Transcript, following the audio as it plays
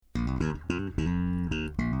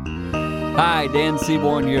Hi, Dan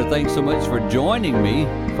Seaborn here. Thanks so much for joining me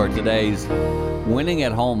for today's Winning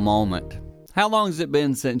at Home moment. How long has it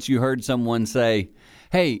been since you heard someone say,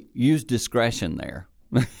 hey, use discretion there?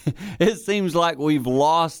 It seems like we've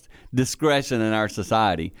lost discretion in our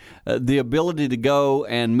society. The ability to go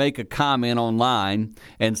and make a comment online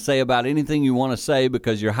and say about anything you want to say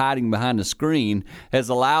because you're hiding behind a screen has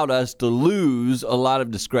allowed us to lose a lot of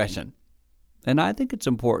discretion. And I think it's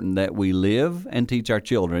important that we live and teach our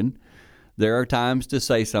children. There are times to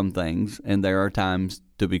say some things, and there are times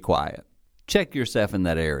to be quiet. Check yourself in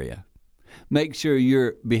that area. Make sure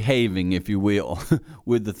you're behaving, if you will,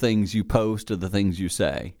 with the things you post or the things you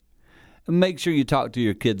say. And make sure you talk to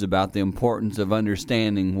your kids about the importance of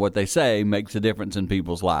understanding what they say makes a difference in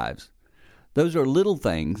people's lives. Those are little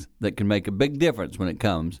things that can make a big difference when it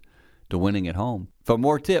comes to winning at home. For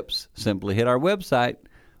more tips, simply hit our website,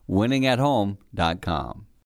 winningathome.com.